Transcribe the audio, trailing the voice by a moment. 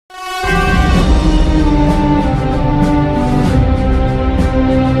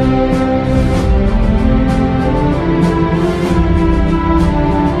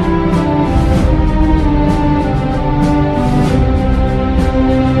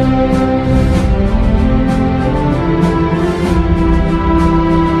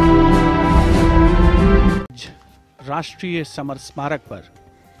राष्ट्रीय समर स्मारक पर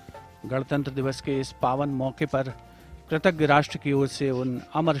गणतंत्र दिवस के इस पावन मौके पर कृतज्ञ राष्ट्र की ओर से उन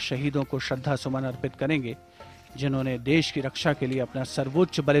अमर शहीदों को श्रद्धा सुमन अर्पित करेंगे जिन्होंने देश की रक्षा के लिए अपना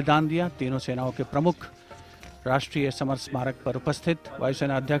सर्वोच्च बलिदान दिया। तीनों सेनाओं के प्रमुख राष्ट्रीय समर स्मारक पर उपस्थित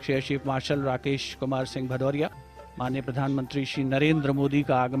वायुसेना अध्यक्ष air chief marshal Rakesh Kumar Singh Bhadauria, माननीय प्रधानमंत्री श्री नरेंद्र मोदी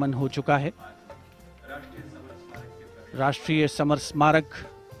का आगमन हो चुका है। राष्ट्रीय समर स्मारक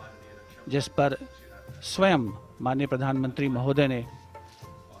जिस पर स्वयं माननीय प्रधानमंत्री महोदय ने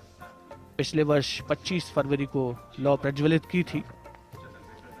पिछले वर्ष 25 फरवरी को लौ प्रज्वलित की थी,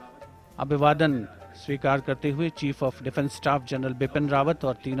 अभिवादन स्वीकार करते हुए chief of defence staff general Bipin Rawat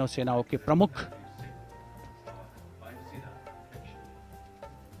और तीनों सेनाओं के प्रमुख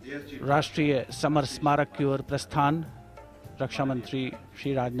राष्ट्रीय समर स्मारक की ओर प्रस्थान रक्षा मंत्री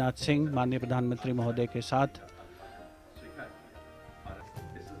श्री राजनाथ सिंह माननीय प्रधानमंत्री महोदय के साथ।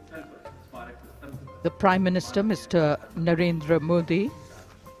 The Prime Minister, Mr. Narendra Modi,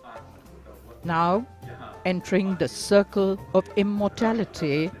 now entering the circle of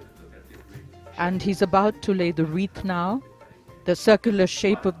immortality, and he's about to lay the wreath now. The circular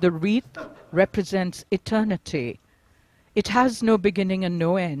shape of the wreath represents eternity. It has no beginning and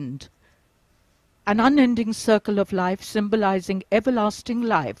no end. An unending circle of life symbolizing everlasting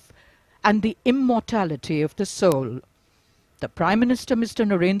life and the immortality of the soul. The Prime Minister, Mr.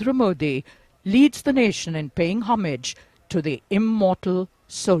 Narendra Modi, leads the nation in paying homage to the immortal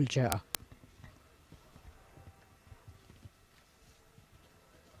soldier.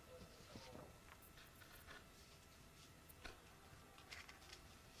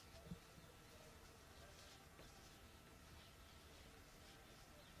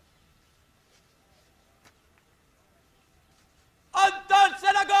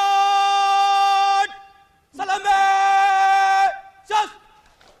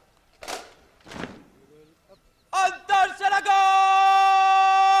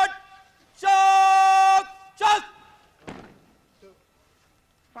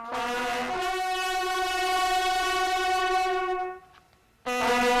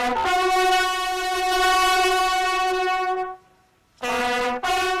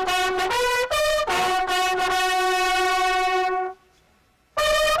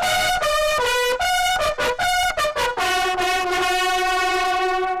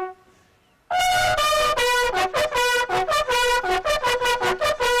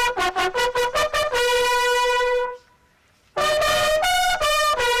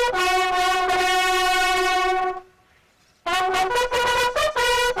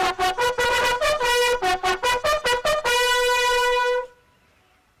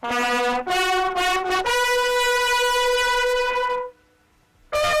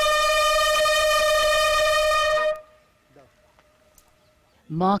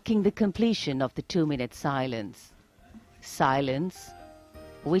 Marking the completion of the 2-minute silence. Silence,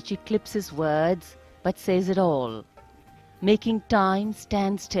 which eclipses words but says it all, making time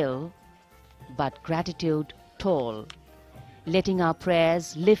stand still, but gratitude tall, letting our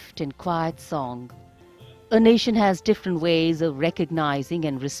prayers lift in quiet song. A nation has different ways of recognizing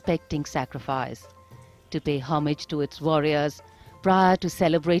and respecting sacrifice. To pay homage to its warriors prior to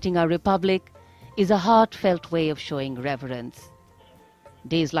celebrating our republic is a heartfelt way of showing reverence.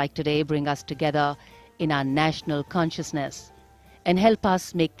 Days like today bring us together in our national consciousness and help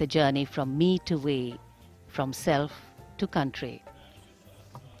us make the journey from me to we, from self to country.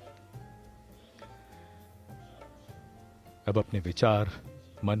 अब अपने विचार,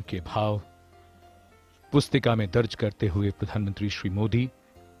 मन के भाव पुस्तिका में दर्ज करते हुए प्रधानमंत्री श्री मोदी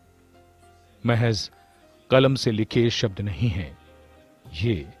महज कलम से लिखे शब्द नहीं हैं,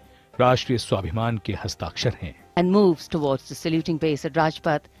 ये राष्ट्रीय स्वाभिमान के हस्ताक्षर हैं. And moves towards the saluting base at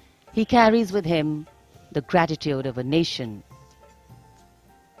Rajpath, he carries with him the gratitude of a nation.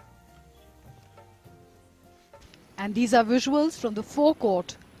 And these are visuals from the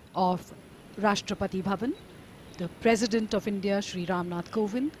forecourt of Rashtrapati Bhavan. The President of India, Shri Ram Nath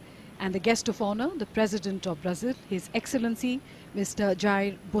Kovind, and the guest of honor, the President of Brazil, His Excellency Mr.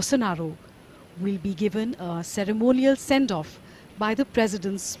 Jair Bolsonaro, will be given a ceremonial send-off by the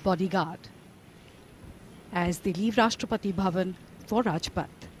President's bodyguard as they leave Rashtrapati Bhavan for Rajpath.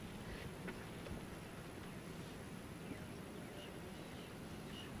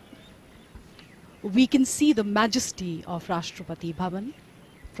 We can see the majesty of Rashtrapati Bhavan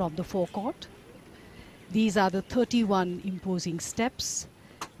from the forecourt. These are the 31 imposing steps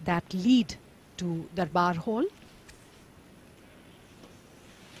that lead to Darbar Hall.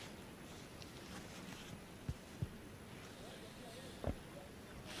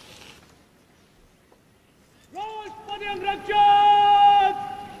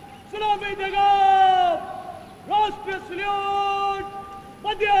 Rashtrapathi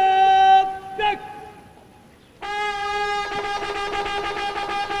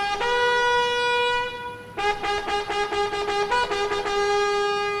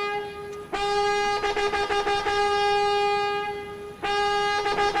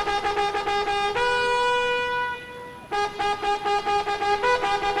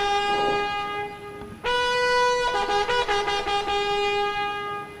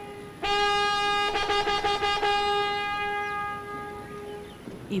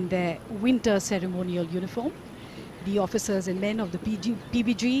winter ceremonial uniform. The officers and men of the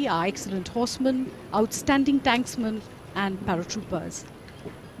PBG are excellent horsemen, outstanding tanksmen and paratroopers.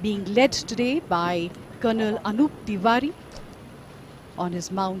 Being led today by Colonel Anup Tiwari on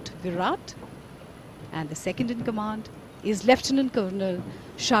his mount Virat, and the second in command is Lieutenant Colonel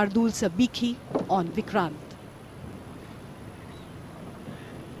Shardul Sabiki on Vikrant.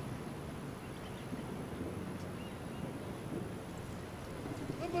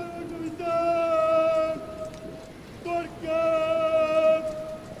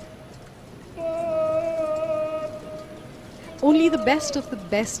 Only the best of the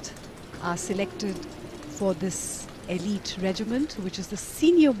best are selected for this elite regiment, which is the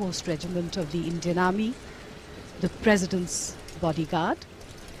senior most regiment of the Indian Army, the President's bodyguard.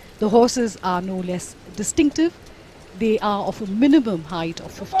 The horses are no less distinctive. They are of a minimum height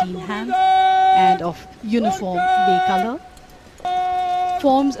of 15 hands and of uniform bay color.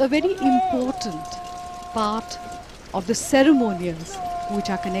 Forms a very important part of the ceremonials which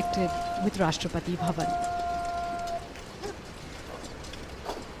are connected with Rashtrapati Bhavan.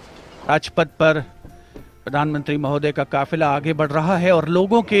 Rajpath पर प्रधानमंत्री महोदय का काफिला आगे बढ़ रहा है और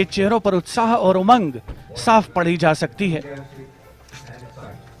लोगों के चेहरों पर उत्साह और उमंग साफ पढ़ी जा सकती है।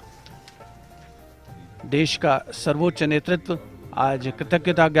 देश का सर्वोच्च नेतृत्व आज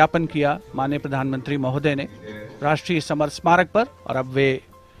कृतज्ञता ज्ञापन किया माननीय प्रधानमंत्री महोदय ने राष्ट्रीय समर स्मारक पर, और अब वे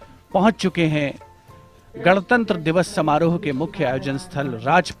पहुंच चुके हैं गणतंत्र दिवस समारोह के मुख्य आयोजन स्थल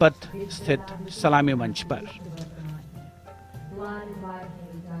राजपथ स्थित सलामी मंच पर।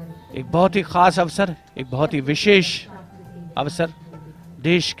 एक बहुत ही खास अवसर, एक बहुत ही विशेष अवसर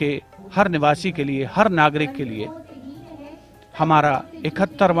देश के हर निवासी के लिए, हर नागरिक के लिए। हमारा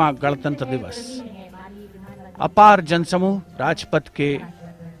 71वां गणतंत्र दिवस। अपार जनसमूह राजपथ के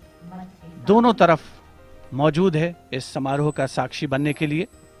दोनों तरफ मौजूद है इस समारोह का साक्षी बनने के लिए।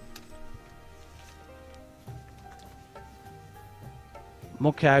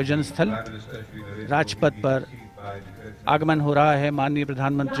 मुख्य आयोजन स्थल राजपथ पर आगमन हो रहा है माननीय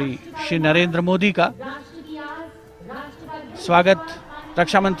प्रधानमंत्री श्री नरेंद्र मोदी का। स्वागत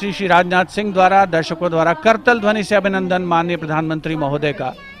रक्षा मंत्री श्री राजनाथ सिंह द्वारा दर्शकों द्वारा करतल ध्वनि से अभिनंदन माननीय प्रधानमंत्री महोदय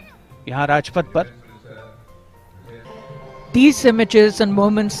का यहां राजपथ पर। These images and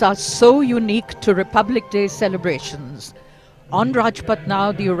moments are so unique to Republic Day celebrations. On Rajpath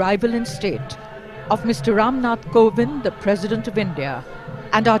now, the arrival in state of Mr. Ram Nath Kovind, the President of India,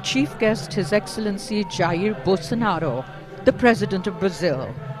 and our chief guest, His Excellency Jair Bolsonaro, the President of Brazil.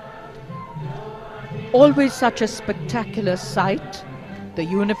 Always such a spectacular sight, the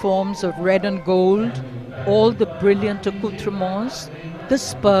uniforms of red and gold, all the brilliant accoutrements, the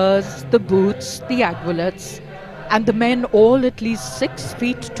spurs, the boots, the aiguillettes, and the men all at least 6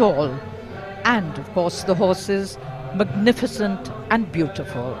 feet tall, and of course the horses, magnificent and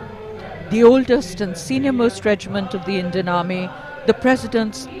beautiful. The oldest and senior-most regiment of the Indian Army, the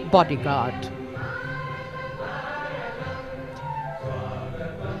President's bodyguard.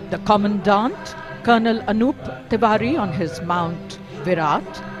 The Commandant, Colonel Anup Tiwari on his mount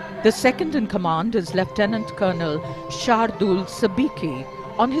Virat. The second in command is Lieutenant Colonel Shardul Sabiki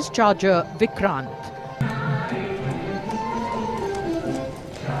on his charger Vikrant.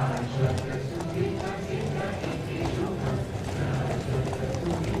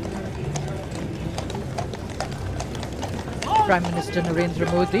 Prime Minister Narendra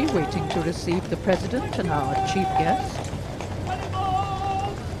Modi waiting to receive the President and our chief guest.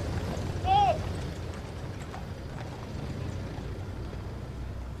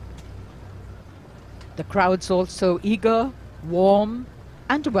 The crowd's also eager, warm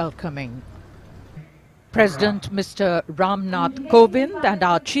and welcoming. President Mr. Ram Nath Kovind and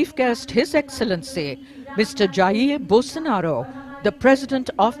our chief guest, His Excellency Mr. Jair Bolsonaro, the President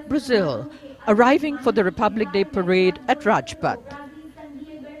of Brazil, arriving for the Republic Day parade at Rajpath.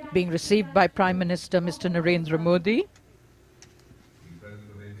 Being received by Prime Minister Mr. Narendra Modi,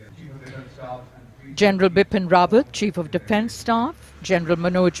 General Bipin Rawat, Chief of Defence Staff, General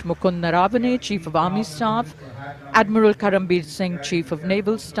Manoj Mukund Naravane, Chief of Army Staff, Admiral Karambir Singh, Chief of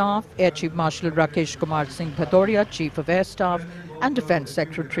Naval Staff, Air Chief Marshal Rakesh Kumar Singh Bhadoria, Chief of Air Staff, and Defence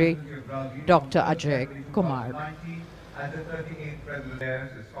Secretary Dr. Ajay Kumar.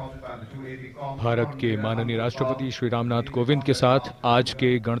 Bharat के माननीय राष्ट्रपति श्री रामनाथ कोविंद के साथ आज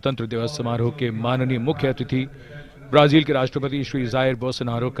के गणतंत्र दिवस समारोह के माननीय मुख्य अतिथि ब्राजील के राष्ट्रपति श्री जायर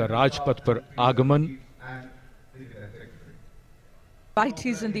बोल्सोनारो का राजपथ पर आगमन।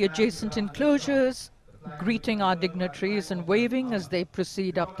 Invitees in the adjacent enclosures, greeting our dignitaries and waving as they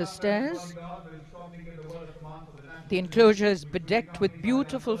proceed up the stairs. The enclosure is bedecked with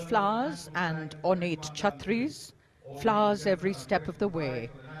beautiful flowers and ornate chhatris, flowers every step of the way.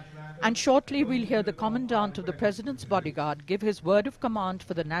 And shortly we'll hear the Commandant of the President's Bodyguard give his word of command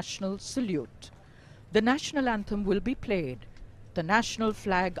for the national salute. The national anthem will be played, the national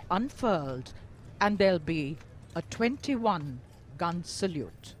flag unfurled, and there'll be a 21-gun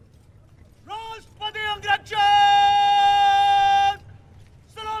salute. Rajpath Angrachak!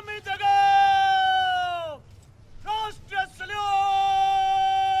 Salami Jaga! Rashtriya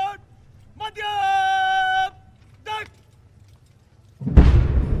Salute! Madhya Dak!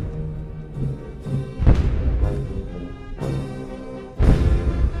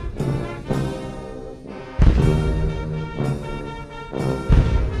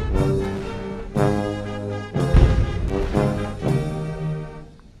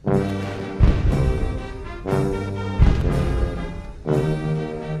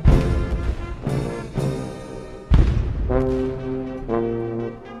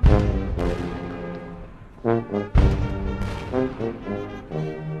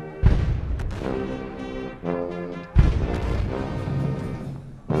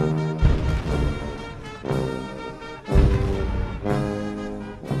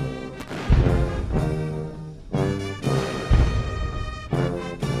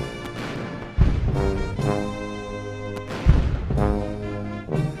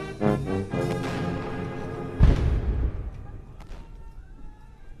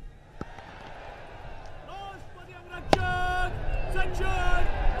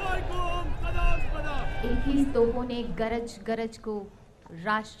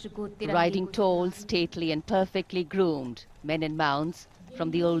 Riding tall, stately and perfectly groomed, men and mounts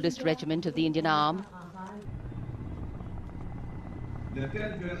from the oldest regiment of the Indian Army.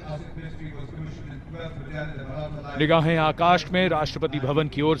 निगाहें आकाश में राष्ट्रपति भवन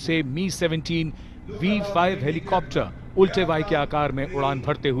की ओर से मी-17 V5 helicopter उल्टे Y के आकार में उड़ान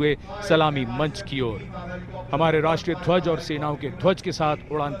भरते हुए सलामी मंच की ओर। हमारे राष्ट्रीय ध्वज और सेनाओं के ध्वज के साथ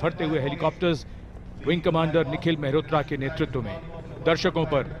उड़ान भरते हुए helicopters wing commander Nikhil Mehrotra के नेतृत्व में दर्शकों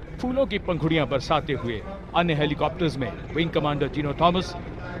पर फूलों की पंखुड़ियां बरसाते हुए, अन्य हेलीकॉप्टर्स में विंग कमांडर जीनो थॉमस,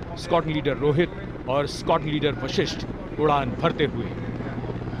 स्क्वाड्रन लीडर रोहित और स्क्वाड्रन लीडर वशिष्ठ उड़ान भरते हुए।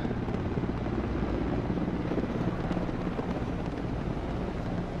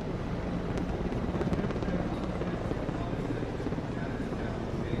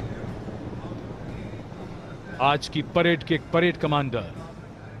 आज की परेड के परेड कमांडर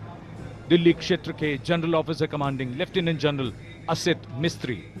दिल्ली क्षेत्र के general officer commanding lieutenant general Asit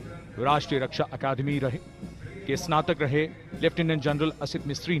Mistry, राष्ट्रीय रक्षा अकादमी के स्नातक रहे लेफ्टिनेंट जनरल असित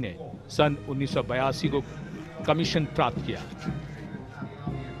मिस्त्री ने सन 1982 को कमीशन प्राप्त किया।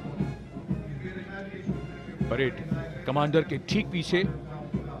 परेड कमांडर के ठीक पीछे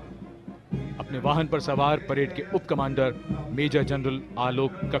अपने वाहन पर सवार परेड के उप कमांडर मेजर जनरल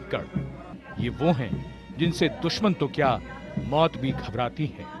आलोक कक्कड़। ये वो हैं जिनसे दुश्मन तो क्या, मौत भी घबराती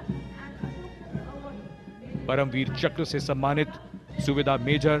है। परमवीर चक्र से सम्मानित सूबेदार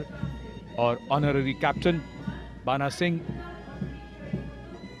मेजर और ऑनररी कैप्टन बाना सिंह,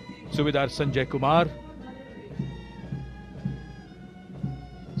 सूबेदार संजय कुमार,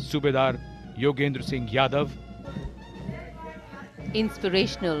 सूबेदार Yogendra Singh Yadav.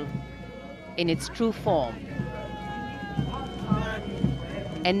 Inspirational in its true form.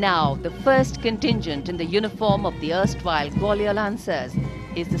 And now, the first contingent in the uniform of the erstwhile Gwalior Lancers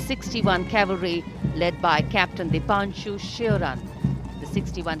is the 61 Cavalry, led by Captain Dipanshu Shioran. The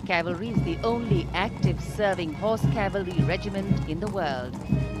 61 Cavalry is the only active serving horse cavalry regiment in the world.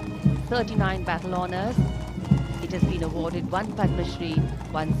 39 battle honours. It has been awarded 1 Padma Shri,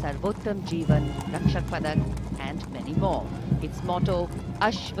 1 Sarvottam Jeevan, Rakshak Padak and many more. Its motto,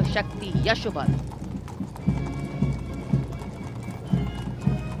 Ashva Shakti Yashobal.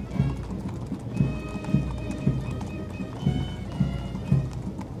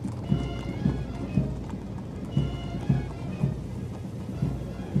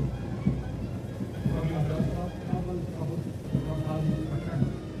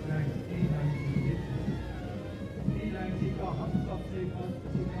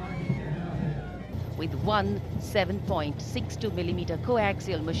 With one 7.62mm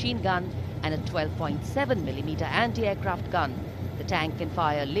coaxial machine gun and a 12.7mm anti-aircraft gun, the tank can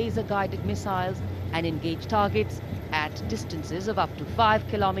fire laser-guided missiles and engage targets at distances of up to 5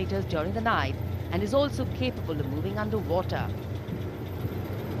 kilometers during the night, and is also capable of moving underwater.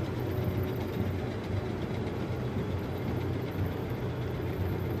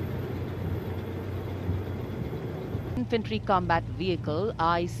 Infantry Combat Vehicle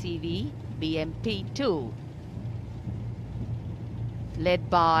ICV BMP-2, led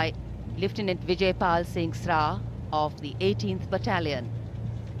by Lieutenant Vijaypal Singh Sra of the 18th Battalion.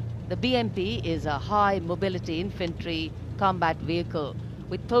 The BMP is a high mobility infantry combat vehicle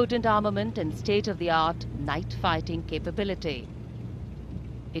with potent armament and state-of-the-art night fighting capability.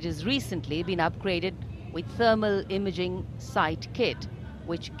 It has recently been upgraded with thermal imaging sight kit,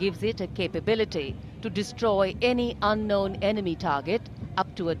 which gives it a capability to destroy any unknown enemy target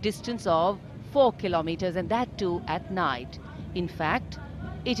up to a distance of 4 kilometers, and that too at night. In fact,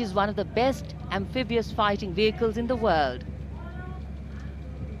 it is one of the best amphibious fighting vehicles in the world.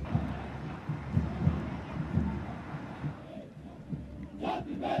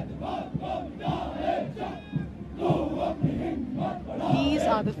 These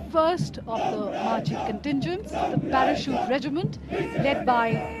are the first of the marching contingents, the Parachute Regiment, led by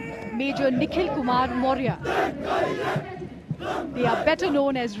Major Nikhil Kumar Maurya. They are better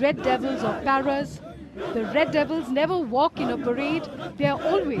known as Red Devils or Paras. The Red Devils never walk in a parade. They are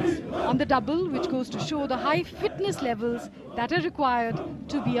always on the double, which goes to show the high fitness levels that are required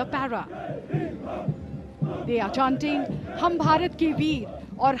to be a para. They are chanting, "Hum Bharat ke veer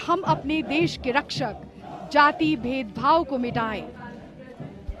aur hum apne desh ke rakshak, jati bhedbhav ko mitaye."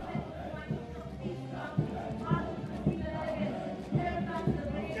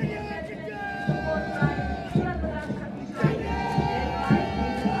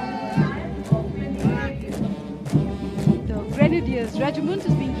 Grenadiers Regiment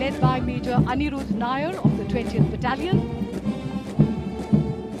is being led by Major Anirudh Nair of the 20th Battalion.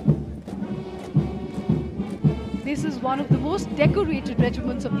 This is one of the most decorated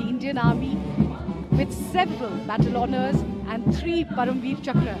regiments of the Indian Army, with several battle honours and 3 Paramveer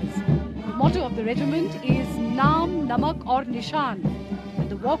Chakras. The motto of the regiment is Naam, Namak aur Nishan, and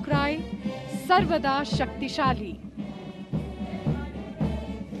the war cry, Sarvada Shaktishali.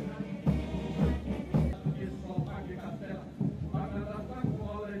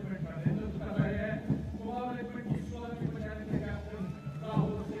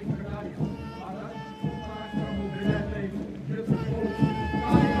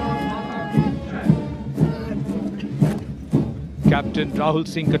 Captain Rahul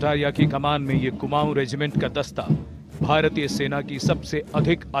Singh Kataria की कमान में ये Kumaon regiment का दस्ता भारतीय सेना की सबसे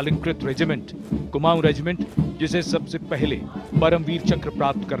अधिक अलंकृत रेजिमेंट, कुमाऊं रेजिमेंट, जिसे सबसे पहले परमवीर चक्र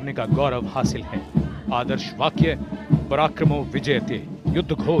प्राप्त करने का गौरव हासिल है। आदर्श वाक्य, पराक्रमो विजयते,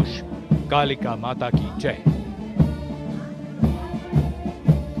 युद्ध घोष, कालिका माता की जय।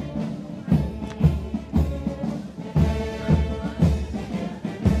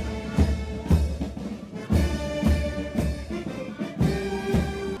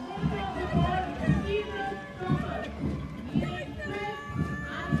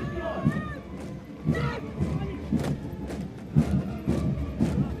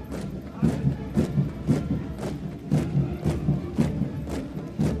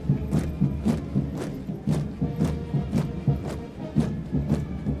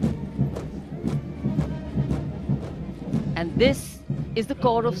 And this is the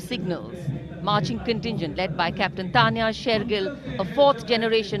Corps of Signals, marching contingent led by Captain Tanya Shergill, a 4th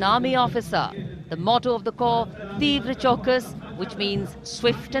generation army officer. The motto of the Corps, Tivra Chaukas, which means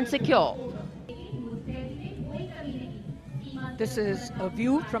swift and secure. This is a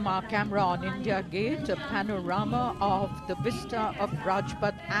view from our camera on India Gate, a panorama of the vista of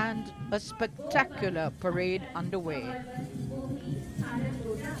Rajpath and a spectacular parade underway.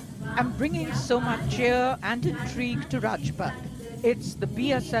 And bringing so much cheer and intrigue to Rajpath, it's the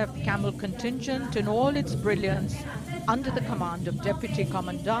BSF camel contingent in all its brilliance under the command of Deputy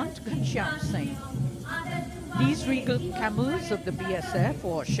Commandant Ghanshyam Singh. These regal camels of the BSF,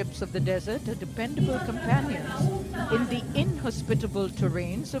 or ships of the desert, are dependable companions in the inhospitable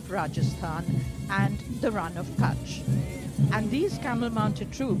terrains of Rajasthan and the Run of Kutch. And these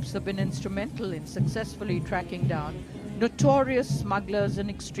camel-mounted troops have been instrumental in successfully tracking down notorious smugglers and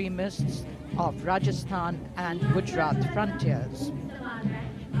extremists of Rajasthan and Gujarat frontiers.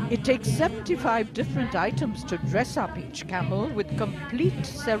 It takes 75 different items to dress up each camel with complete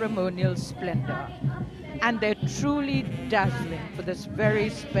ceremonial splendor. And they're truly dazzling for this very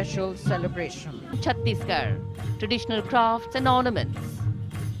special celebration. Chhattisgarh, traditional crafts and ornaments.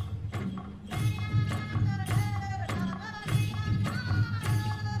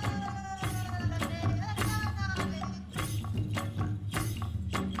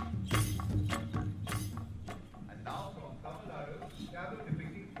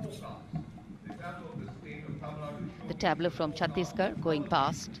 The tableau from Chhattisgarh going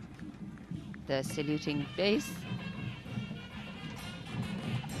past the saluting base.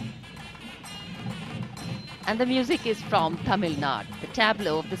 And the music is from Tamil Nadu. The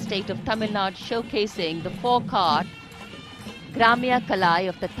tableau of the state of Tamil Nadu showcasing the folk art, Gramya Kalai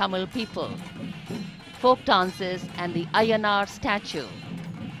of the Tamil people, folk dances and the Ayanar statue.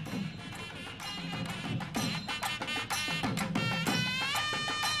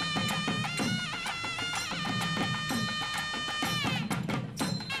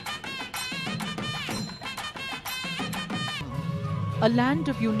 a land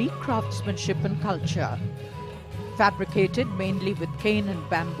of unique craftsmanship and culture. Fabricated mainly with cane and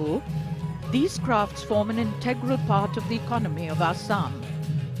bamboo, these crafts form an integral part of the economy of Assam,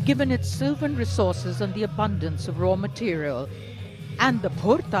 given its sylvan resources and the abundance of raw material. And the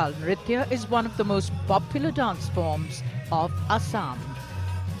Bhortal Nritya is one of the most popular dance forms of Assam.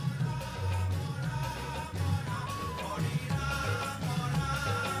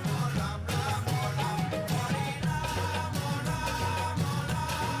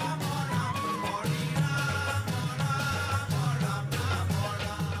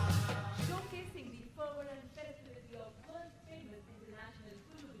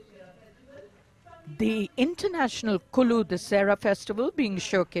 The International Kulu Dasera Festival being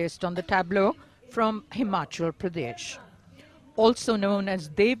showcased on the tableau from Himachal Pradesh, also known as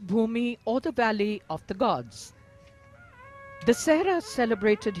Dev Bhumi or the Valley of the Gods. Dasera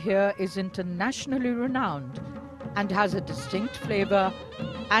celebrated here is internationally renowned and has a distinct flavor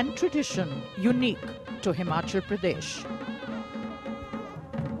and tradition unique to Himachal Pradesh.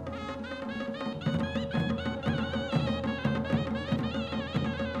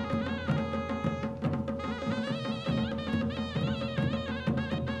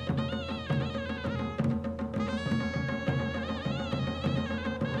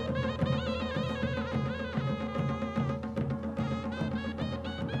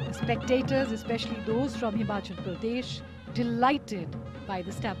 Spectators, especially those from Himachal Pradesh, delighted by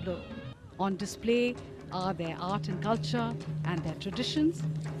this tableau. On display are their art and culture and their traditions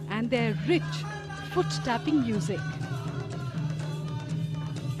and their rich foot-tapping music.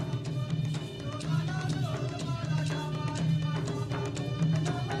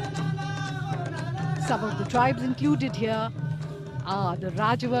 Some of the tribes included here are the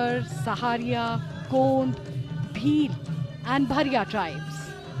Rajvar, Saharia, Kond, Bhil and Bharia tribes.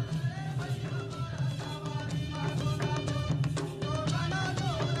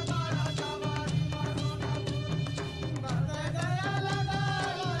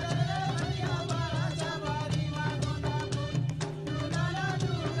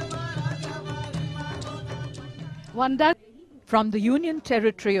 From the Union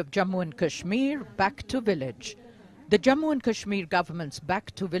Territory of Jammu and Kashmir back to village. The Jammu and Kashmir government's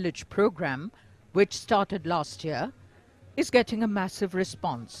Back to Village program, which started last year, is getting a massive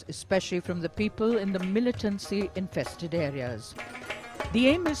response, especially from the people in the militancy-infested areas. The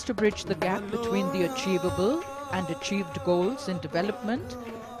aim is to bridge the gap between the achievable and achieved goals in development,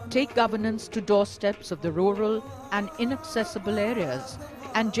 take governance to doorsteps of the rural and inaccessible areas,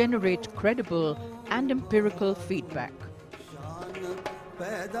 and generate credible and empirical feedback.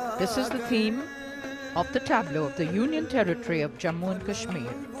 This is the theme of the tableau of the Union Territory of Jammu and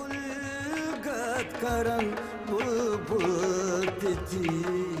Kashmir.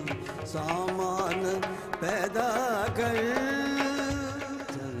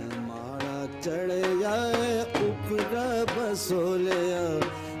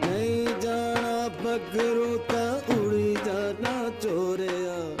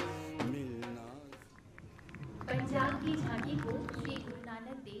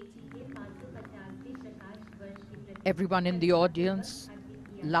 Everyone in the audience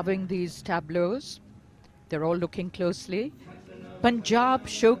loving these tableaus. They're all looking closely. Punjab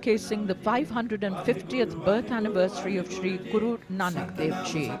showcasing the 550th birth anniversary of Sri Guru Nanak Dev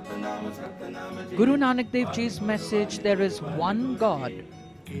Ji. Guru Nanak Dev Ji's message, there is one God,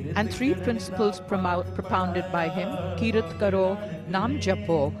 and three principles propounded by him: Kirat Karo, Naam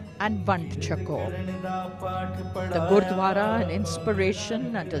Japo, and Vand Chako. The Gurdwara, an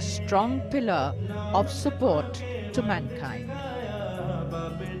inspiration and a strong pillar of support to mankind.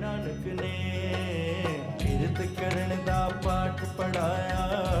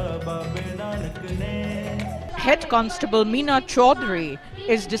 Head Constable Meena Chaudhary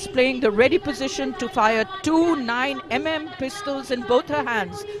is displaying the ready position to fire two 9mm pistols in both her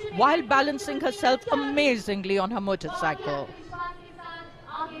hands while balancing herself amazingly on her motorcycle.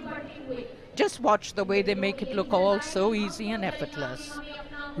 Just watch the way they make it look all so easy and effortless.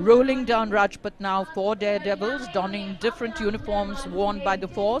 Rolling down Rajpath now, 4 daredevils donning different uniforms worn by the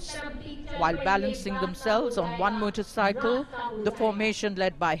force while balancing themselves on one motorcycle, the formation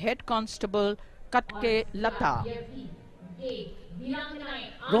led by Head Constable Katke Lata.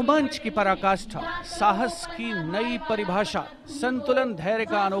 रोमांच की पराकाष्ठा, साहस की नई परिभाषा, संतुलन, धैर्य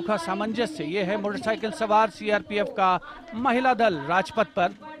का अनोखा सामंजस्य, ये है मोटरसाइकिल सवार सीआरपीएफ का महिला दल राजपथ पर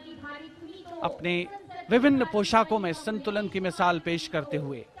अपने विभिन्न पोशाकों में संतुलन की मिसाल पेश करते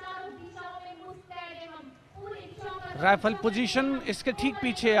हुए। राइफल पोजीशन इसके ठीक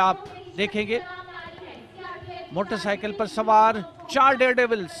पीछे आप देखेंगे। मोटरसाइकिल पर सवार 4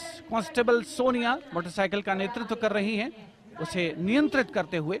 डेयरडेविल्स, कांस्टेबल सोनिया मोटरसाइकिल का नेतृत्व कर रही हैं। उसे नियंत्रित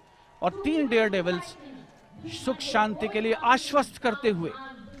करते हुए और 3 डेयर डेविल्स सुख शांति के लिए आश्वस्त करते हुए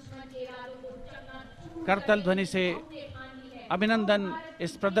करतल ध्वनि से अभिनंदन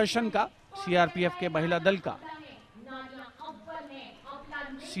इस प्रदर्शन का सीआरपीएफ के महिला दल का।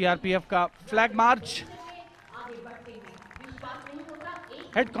 सीआरपीएफ का फ्लैग मार्च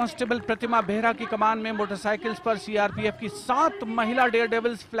हेड कांस्टेबल प्रतिमा बेहरा की कमान में मोटरसाइकिल्स पर सीआरपीएफ की 7 महिला डेयर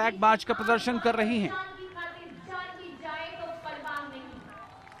डेविल्स फ्लैग मार्च का प्रदर्शन कर रही हैं।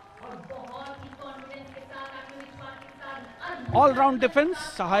 ऑलराउंड डिफेंस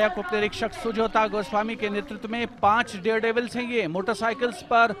सहायक उप निरीक्षक सुजोता गोस्वामी के नेतृत्व में 5 डेयर डेविल्स हैं। ये मोटरसाइकिल्स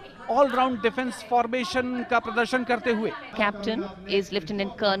पर ऑलराउंड डिफेंस फॉर्मेशन का प्रदर्शन करते हुए। Captain is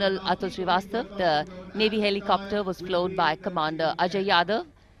Lieutenant Colonel Atul Srivastav. The Navy helicopter was flown by Commander Ajay Yadav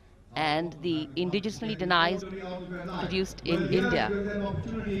and the indigenously denized produced in India.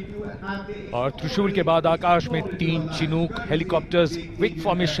 और त्रिशूल के बाद आकाश में 3 चिनूक हेलीकॉप्टर्स विंग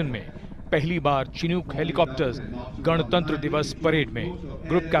फॉर्मेशन में। पहली बार चिनूक हेलीकॉप्टर्स गणतंत्र दिवस परेड में।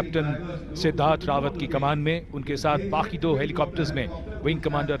 ग्रुप कैप्टन सिद्धार्थ रावत की कमान में, उनके साथ बाकी 2 हेलीकॉप्टर्स में विंग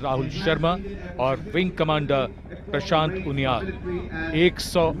कमांडर राहुल शर्मा और विंग कमांडर प्रशांत उनियाल।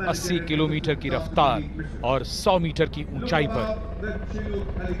 180 किलोमीटर की रफ्तार और 100 मीटर की ऊंचाई पर।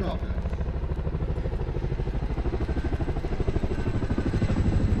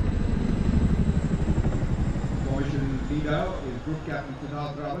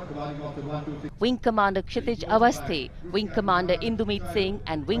 Wing Commander Kshitij Awasthi, Wing Commander Indumeet Singh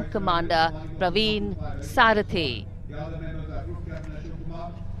and Wing Commander Praveen Sarathy.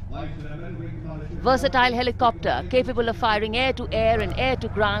 Versatile helicopter capable of firing air-to-air and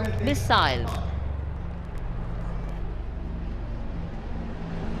air-to-ground missiles.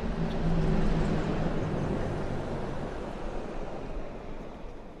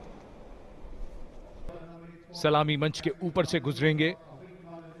 सलामी मंच के ऊपर से गुजरेंगे।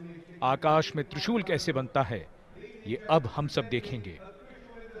 आकाश में त्रिशूल कैसे बनता है ये अब हम सब देखेंगे।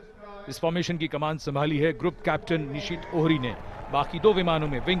 इस फॉर्मेशन की कमान संभाली है ग्रुप कैप्टन निशित ओहरी ने। बाकी 2 विमानों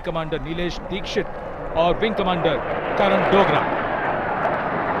में विंग कमांडर नीलेश दीक्षित और wing commander Karan Dogra.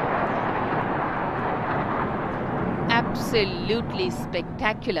 Absolutely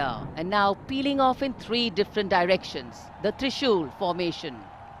spectacular. And now peeling off in 3 different directions. The Trishul formation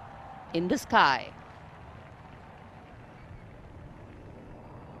in the sky.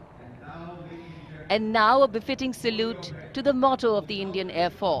 And now a befitting salute to the motto of the Indian Air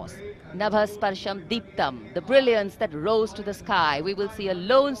Force, Nabhasparsham Deeptam, the brilliance that rose to the sky. We will see a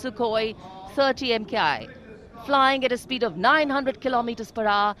lone Sukhoi 30 MKI flying at a speed of 900 kilometers per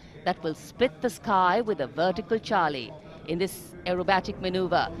hour that will split the sky with a vertical Charlie. In this aerobatic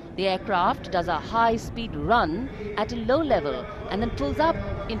maneuver, the aircraft does a high-speed run at a low level and then pulls up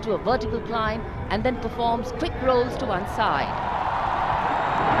into a vertical climb and then performs quick rolls to one side.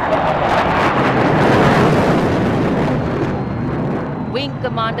 Wing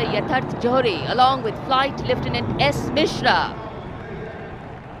Commander Yatharth Johri along with Flight Lieutenant S. Mishra.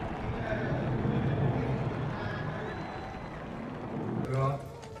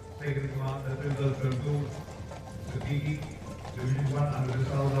 Taken command at President Jair Division 1 under the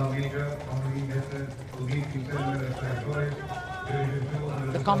South Major, Commanding Lieutenant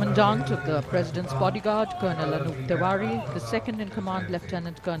The Commandant of the President's Bodyguard, Colonel Anup Tiwari, the Second in Command,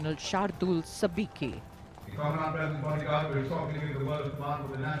 Lieutenant Colonel Shardul Sabiki. The Commandant President's Bodyguard will shortly give the word of command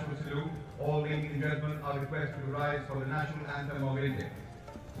for the national salute. All ladies and gentlemen are requested to rise for the national anthem of India.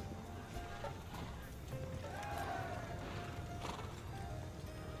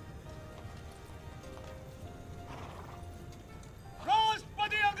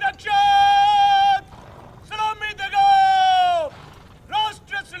 राष्ट्रपति अंगरक्षक सलामी देगा।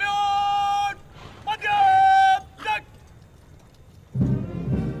 राष्ट्र salute majestic.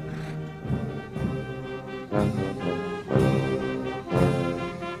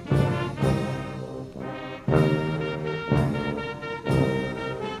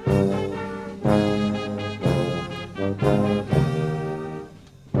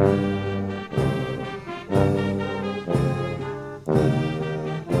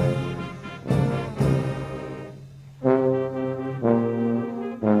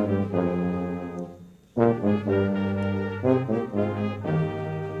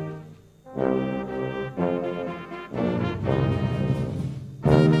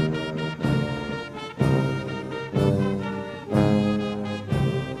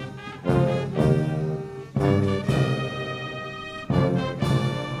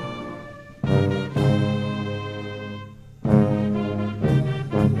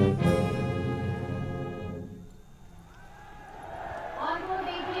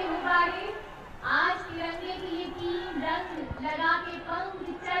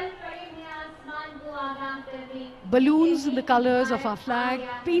 balloons in the colors of our flag,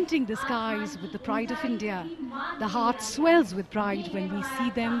 painting the skies with the pride of India. The heart swells with pride when we see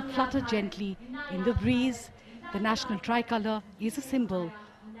them flutter gently in the breeze. The national tricolour is a symbol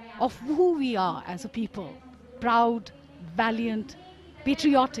of who we are as a people. Proud, valiant,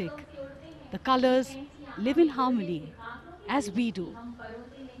 patriotic. The colours live in harmony as we do.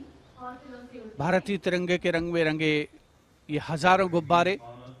 भारतीय तिरंगे के रंग में रंगे ये हजारों गुब्बारे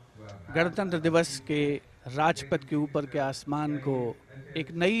गणतंत्र दिवस के राजपथ के ऊपर के आसमान को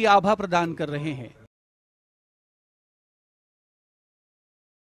एक नई आभा प्रदान कर रहे हैं।